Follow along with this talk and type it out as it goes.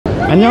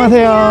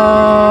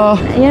안녕하세요.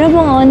 여러분,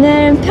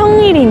 오늘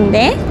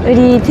평일인데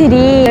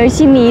우리들이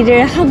열심히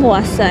일을 하고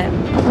왔어요.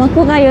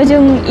 마코가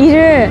요즘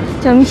일을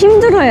좀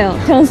힘들어요,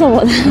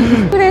 평소보다.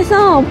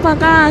 그래서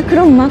오빠가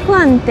그럼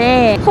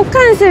마코한테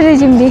호캉스를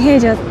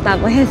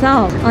준비해줬다고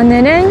해서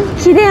오늘은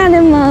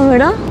기대하는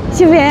마음으로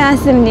渋谷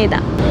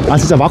왔습니다. 아,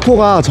 진짜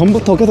마코가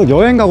전부터 계속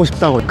여행 가고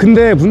싶다고.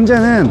 근데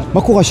문제는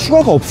마코가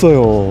휴가가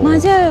없어요.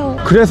 맞아요.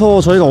 그래서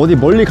저희가 어디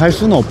멀리 갈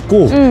수는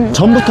없고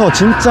전부터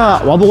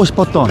진짜 와보고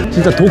싶었던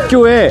진짜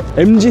도쿄의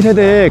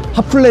MZ세대의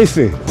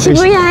핫플레이스,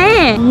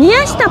 시부야에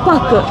미야시타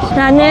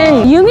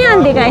파크라는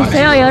유명한 데가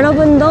있어요.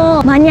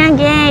 여러분도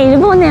만약에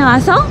일본에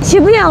와서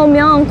시부야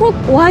오면 꼭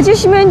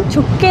와주시면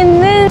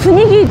좋겠는,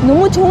 분위기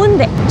너무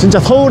좋은데. 진짜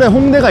서울에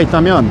홍대가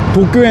있다면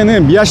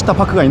도쿄에는 미야시타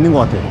파크가 있는 것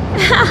같아.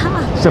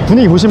 진짜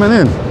분위기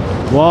보시면은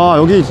와,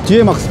 여기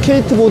뒤에 막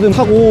스케이트보드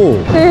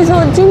타고,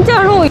 그래서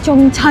진짜로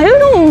좀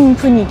자유로운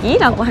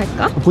분위기라고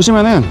할까?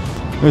 보시면은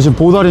여기 지금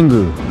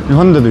보더링그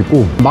하는 데도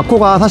있고.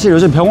 마코가 사실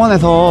요즘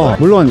병원에서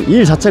물론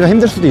일 자체가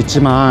힘들 수도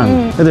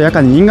있지만 그래도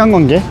약간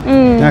인간관계?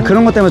 그냥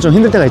그런 것 때문에 좀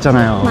힘들 때가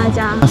있잖아요.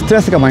 맞아.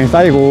 스트레스가 많이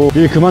쌓이고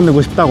일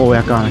그만두고 싶다고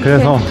약간.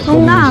 그래서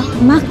뭔가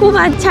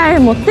마코가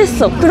잘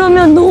못됐어.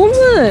 그러면 너무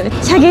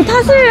자기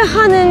탓을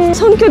하는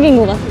성격인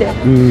것 같아.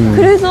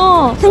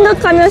 그래서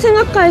생각하면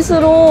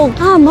생각할수록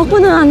아,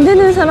 마코는 안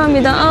되는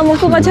사람이다. 아,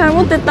 마코가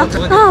잘못됐다.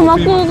 아,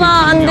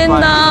 마코가 안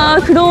된다.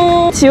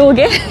 그런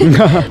지옥에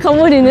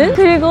가버리는,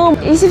 그리고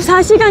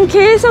 24시간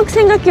계속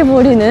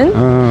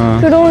생각해버리는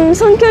그런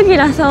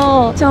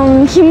성격이라서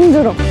좀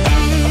힘들어.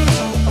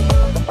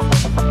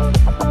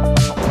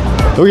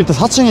 여기 또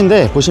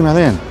 4층인데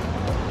보시면은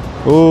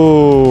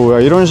오,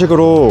 이런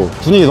식으로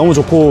분위기 너무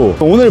좋고,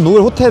 오늘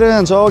묵을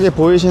호텔은 저기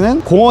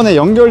보이시는 공원에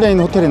연결되어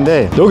있는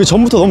호텔인데 여기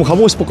전부터 너무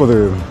가보고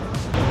싶었거든.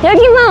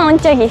 여기만 온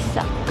적이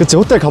있어. 그치,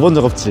 호텔 가본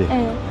적 없지?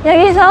 네.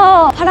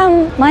 여기서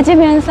바람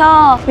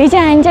맞으면서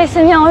의자에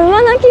앉아있으면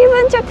얼마나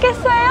기분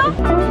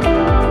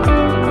좋겠어요?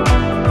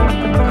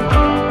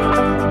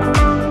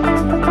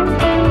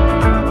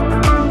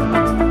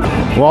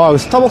 와, 여기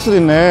스타벅스도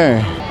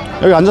있네.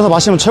 여기 앉아서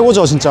마시면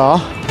최고죠, 진짜.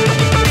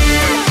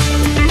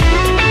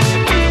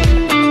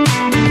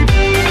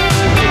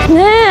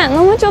 네,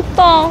 너무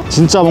좋다.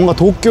 진짜 뭔가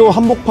도쿄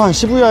한복판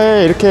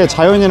시부야에 이렇게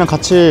자연이랑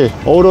같이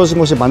어우러진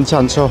곳이 많지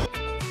않죠.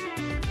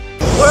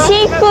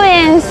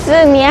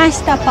 시쿠엔스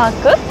미야시타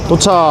파크?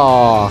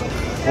 도착.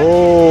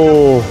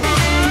 오,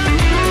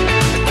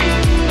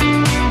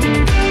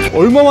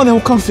 얼마만에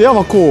호캉스야,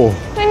 마코?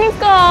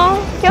 그러니까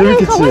여기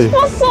재밌겠지? 가고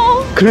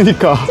싶었어.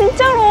 그러니까.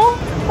 진짜로.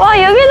 와,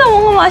 여기도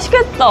뭔가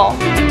맛있겠다.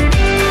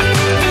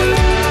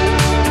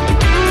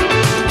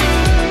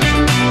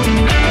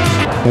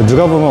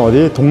 누가 보면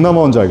어디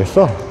동남아 온 줄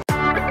알겠어?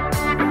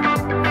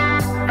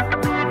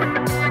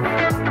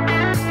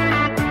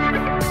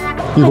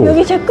 이거.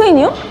 여기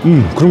체크인이요?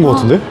 그런 거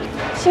같은데?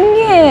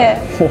 신기해.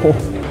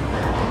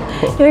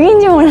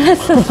 여긴지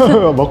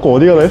몰랐었어. 마코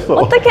어디 가나 했어.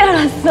 어떻게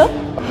알았어?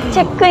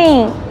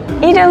 체크인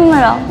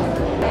이름으로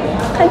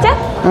가자.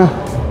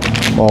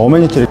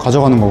 어메니티를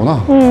가져가는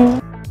거구나.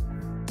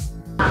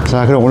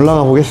 자, 그럼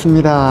올라가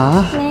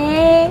보겠습니다.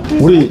 네.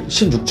 우리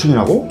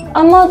 16층이라고?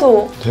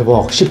 아마도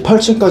대박.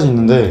 18층까지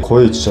있는데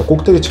거의 진짜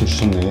꼭대기층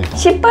주셨네.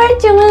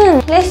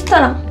 18층은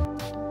레스토랑.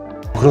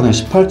 그러네,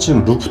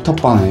 18층 루프탑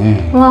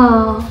바네.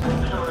 와.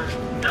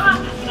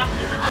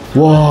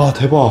 와,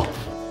 대박.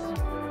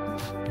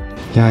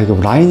 야, 이거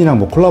라인이랑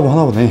뭐 콜라보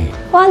하나 보네.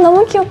 와,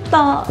 너무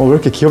귀엽다. 왜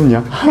이렇게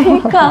귀엽냐?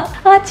 그러니까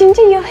아,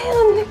 진짜 여행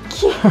온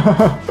느낌.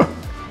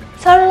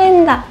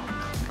 설렌다.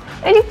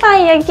 우리 봐,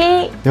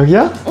 여기.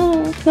 여기야?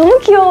 응, 너무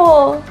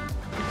귀여워.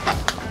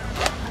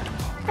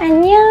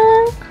 안녕.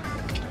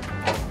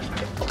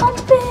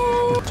 어때?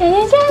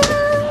 짜자잔.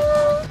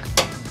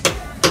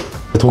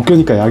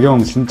 도쿄니까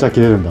야경 진짜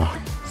기대된다.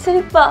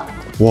 슬퍼.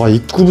 와,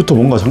 입구부터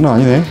뭔가 장난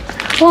아니네.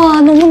 와,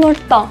 너무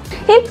넓다.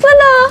 예쁘다.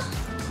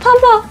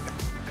 봐봐.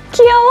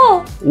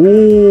 귀여워.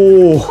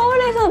 오,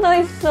 서울에서도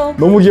있어.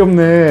 너무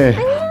귀엽네.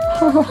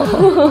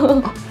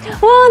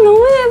 와,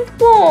 너무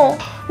예뻐.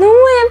 너무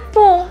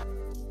예뻐.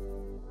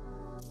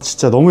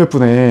 진짜 너무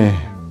예쁘네.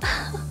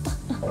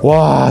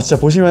 와,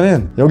 진짜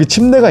보시면은 여기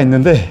침대가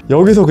있는데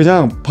여기서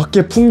그냥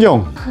밖에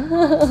풍경.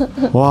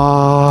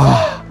 와,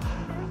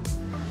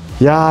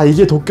 야,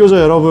 이게 도쿄죠,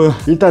 여러분.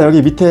 일단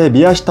여기 밑에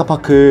미야시타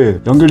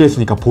파크 연결되어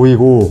있으니까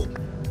보이고,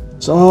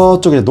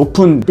 저쪽에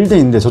높은 빌딩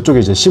있는데 저쪽에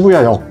이제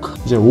시부야역,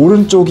 이제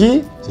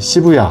오른쪽이 이제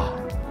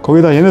시부야.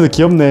 거기다 얘네도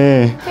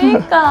귀엽네.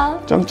 그러니까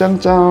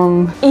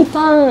짱짱짱. 이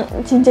방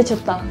진짜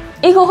좋다.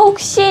 이거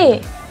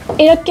혹시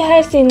이렇게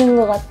할 수 있는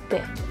것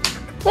같아.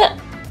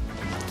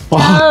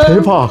 와,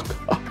 대박.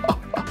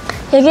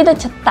 여기도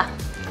좋다.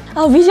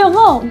 아,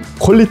 미저가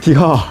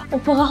퀄리티가.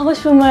 오빠가 하고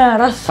싶은 말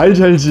알았어.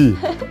 알지.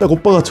 딱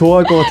오빠가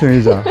좋아할 것 같은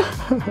의자.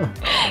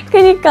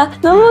 그러니까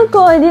너무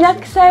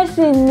리락스 할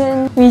수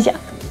있는 의자.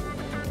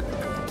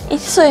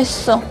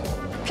 있어.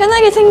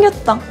 편하게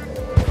생겼다.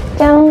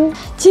 짠.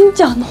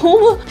 진짜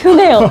너무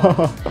편해요.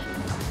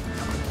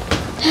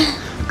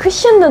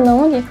 쿠션도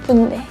너무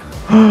예쁜데.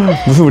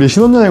 무슨 우리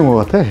신혼여행 온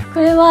것 같아.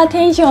 그래와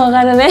텐션上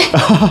がるね.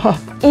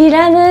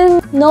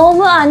 일하는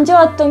너무 안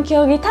좋았던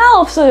기억이 다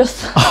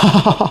없어졌어.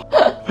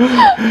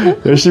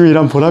 열심히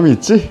일한 보람이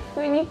있지?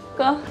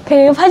 그니까.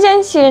 그리고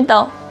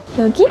화장실도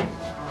여기?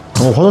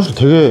 화장실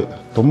되게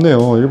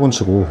넓네요. 일본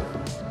치고.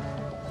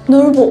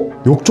 넓어.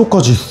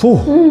 욕조까지 있어?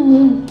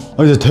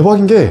 아니 이제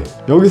대박인 게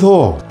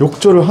여기서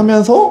욕조를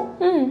하면서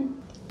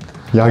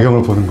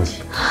야경을 보는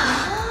거지.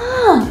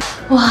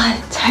 와,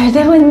 잘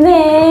되고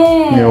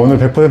있네. 오늘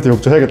 100%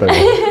 욕조 해야겠다 이거.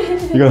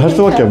 이건 할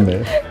수밖에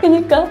없네.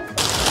 그니까.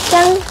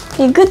 짠!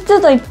 이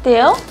굿즈도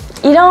있대요.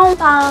 이런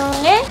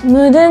방에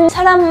묻은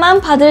사람만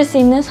받을 수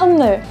있는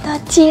선물.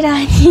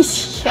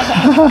 도치라니시여.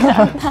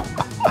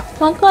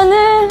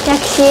 마코는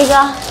역시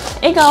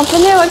이거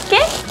오픈해볼게.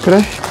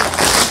 그래.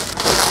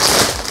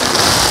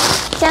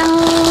 짠!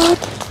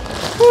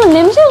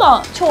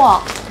 냄새가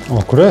좋아.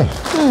 그래?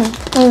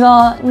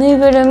 이거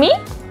누구름이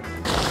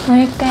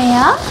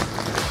뭘까요?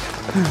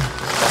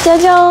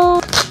 짜잔!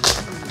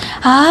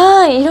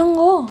 아, 이런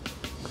거.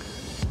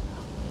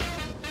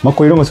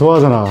 맞고 이런 거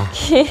좋아하잖아.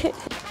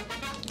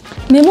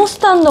 메모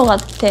스탠드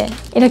같아.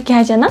 이렇게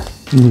하잖아?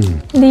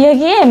 근데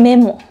여기에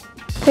메모.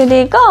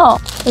 그리고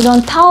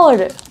이건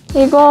타월.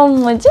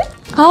 이건 뭐지?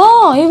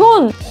 아,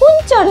 이건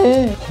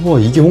혼자래. 와,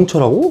 이게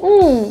홍차라고?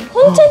 응,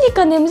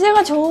 혼자니까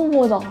냄새가 좋은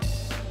거다.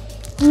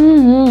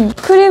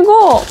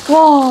 그리고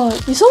와,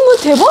 이 선물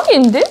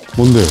대박인데?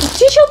 뭔데?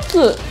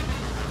 티셔츠.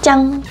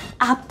 짱.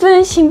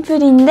 앞은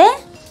심플인데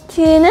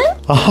뒤는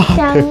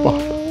짱. 대박.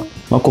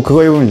 맞고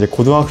그거 입으면 이제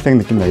고등학생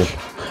느낌 나겠다.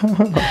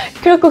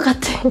 그럴 것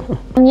같아.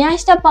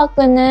 미야시타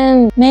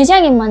파크는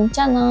매장이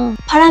많잖아.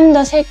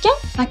 바람도 쐴 겸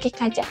밖에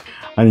가자.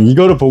 아니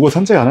이거를 보고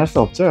산책 안 할 수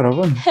없죠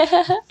여러분?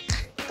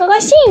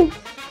 고고싱!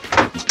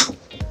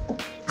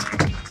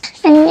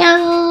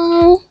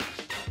 안녕.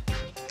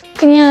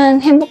 그냥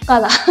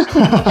행복하다.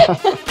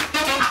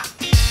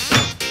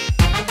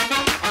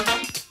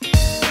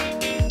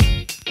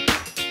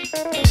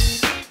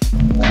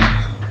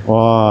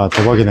 와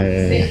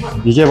대박이네.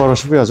 이게 바로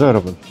시부야죠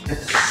여러분.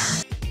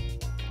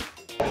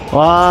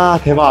 와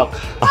대박.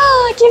 아,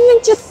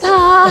 기분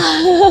좋다.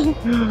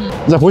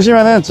 자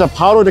보시면은 진짜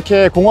바로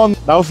이렇게 공원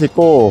나올 수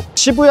있고,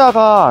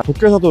 시부야가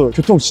도쿄에서도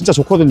교통 진짜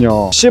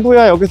좋거든요.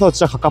 시부야 여기서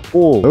진짜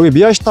가깝고, 여기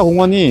미야시타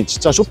공원이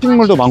진짜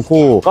쇼핑몰도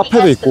많고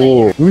카페도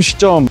있고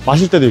음식점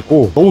마실 때도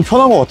있고 너무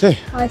편한 것 같아.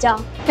 맞아.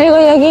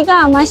 그리고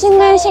여기가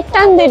맛있는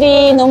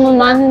식당들이 너무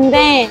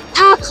많은데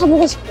다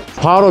가보고 싶어.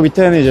 바로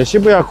밑에는 이제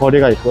시부야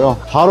거리가 있고요.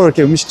 바로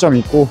이렇게 음식점이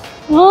있고.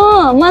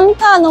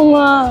 많다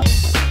너무.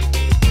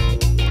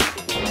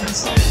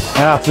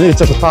 야 분위기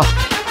진짜 좋다.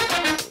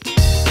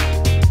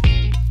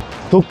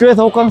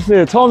 도쿄에서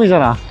호캉스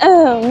처음이잖아.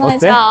 응,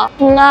 맞아. 어때?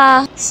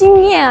 뭔가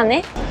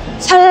신기하네.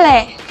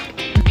 설레.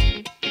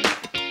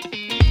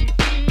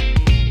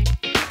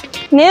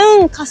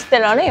 네온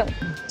카스테라래요.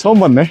 처음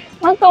봤네.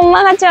 아까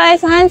엄마가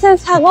좋아해서 항상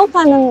사고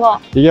파는 거.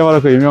 이게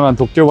바로 그 유명한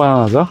도쿄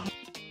바나나죠.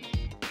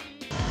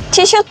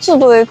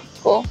 티셔츠도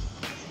있고.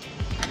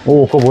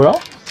 오 그거 뭐야?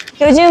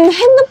 요즘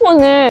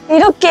핸드폰을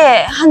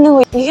이렇게 하는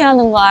거, 이렇게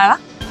하는 거 알아?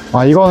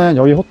 아 이거는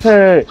여기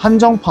호텔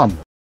한정판.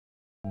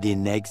 The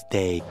next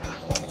day.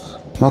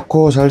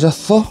 마코 잘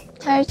잤어?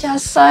 잘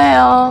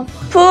잤어요.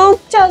 푹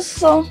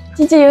잤어.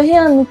 진짜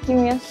여행한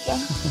느낌이었어.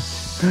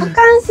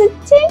 바캉스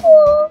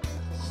최고.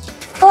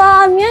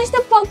 와, 미야시타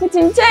파크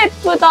진짜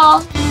예쁘다.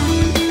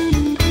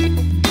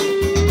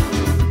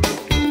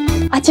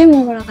 아침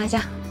먹으러 가자.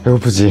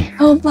 배고프지?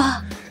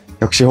 배고파.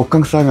 역시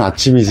호캉스 하면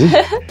아침이지?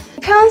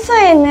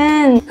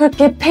 평소에는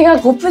그렇게 배가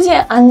고프지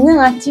않는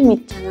아침이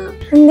있잖아.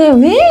 근데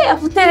왜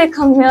호텔에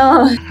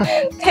가면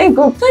배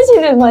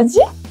고파지는 거지?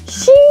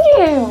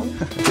 신기해요.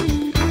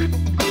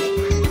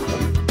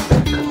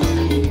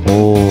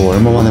 오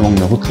얼마 만에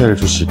먹는 호텔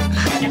조식.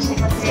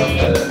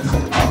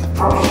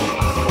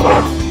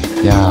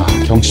 야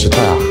경치 좋다.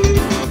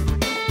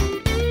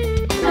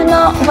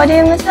 야.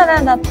 보리움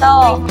사라다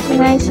또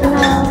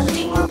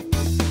오네가시마스.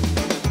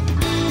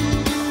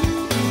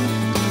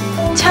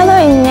 차도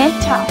있네,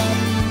 차.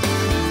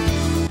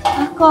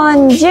 아까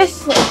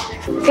주스.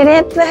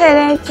 그레이프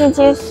프루트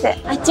주스.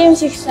 아침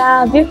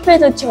식사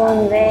뷔페도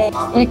좋은데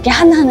이렇게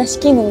하나하나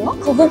시키는 거?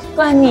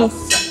 고급관이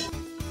있어.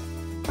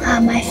 아,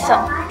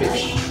 맛있어.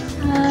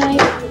 하이.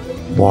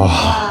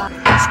 와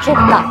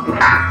맛있겠다.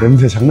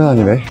 냄새 장난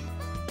아니네.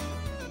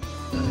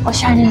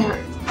 오샤레나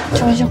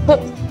朝食.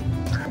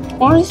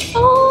 맛있어.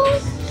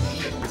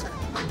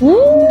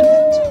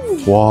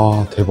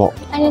 와 대박.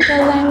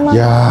 아리가토고자이마스.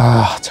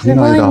 이야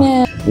장난 아니다.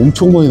 대박이네.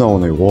 엄청 많이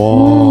나오네.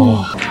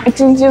 와.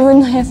 아침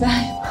주문해서.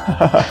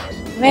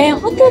 왜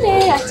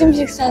호텔에 아침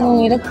식사는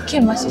이렇게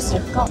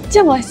맛있을까?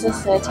 진짜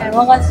맛있었어요. 잘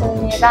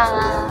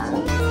먹었습니다.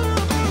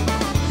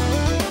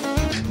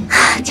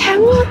 잘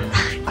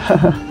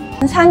먹었다.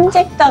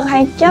 산책도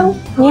갈 겸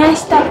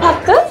미야시타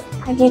파크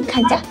여기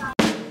가자.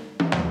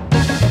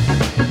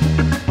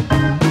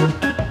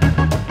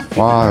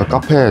 와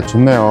카페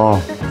좋네요.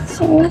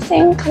 すいませ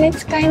ん、これ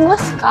使いま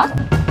すか?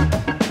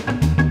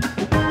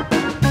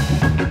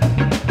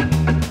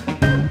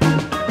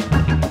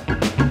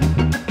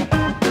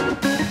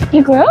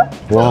 이거요?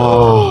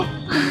 와.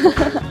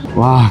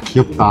 와,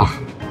 귀엽다.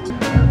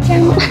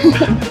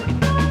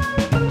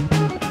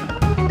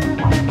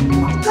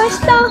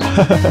 맛있다.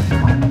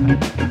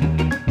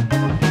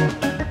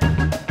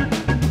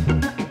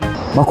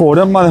 마코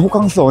오랜만에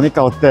호캉스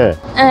오니까 어때?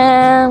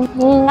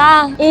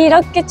 뭔가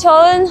이렇게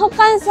좋은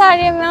호캉스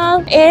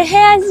하려면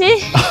일해야지.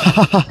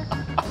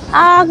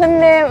 아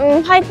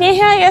근데 파이팅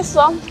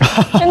해야겠어.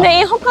 근데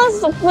이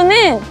호캉스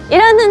덕분에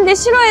일하는데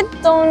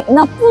싫어했던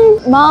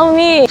나쁜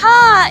마음이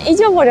다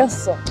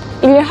잊어버렸어.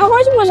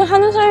 일하고 싶어서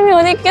하는 사람이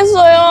어디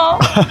있겠어요.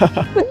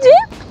 그치?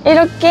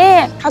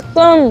 이렇게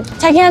가끔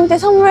자기한테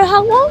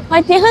선물하고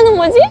파이팅 하는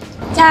거지?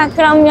 자,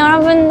 그럼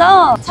여러분도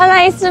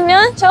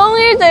살아있으면 좋은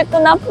일도 있고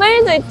나쁜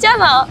일도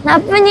있잖아.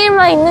 나쁜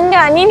일만 있는 게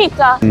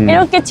아니니까.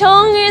 이렇게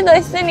좋은 일도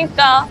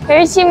있으니까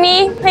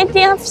열심히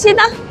파이팅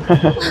합시다.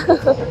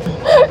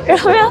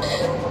 그러면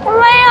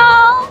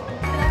봐요.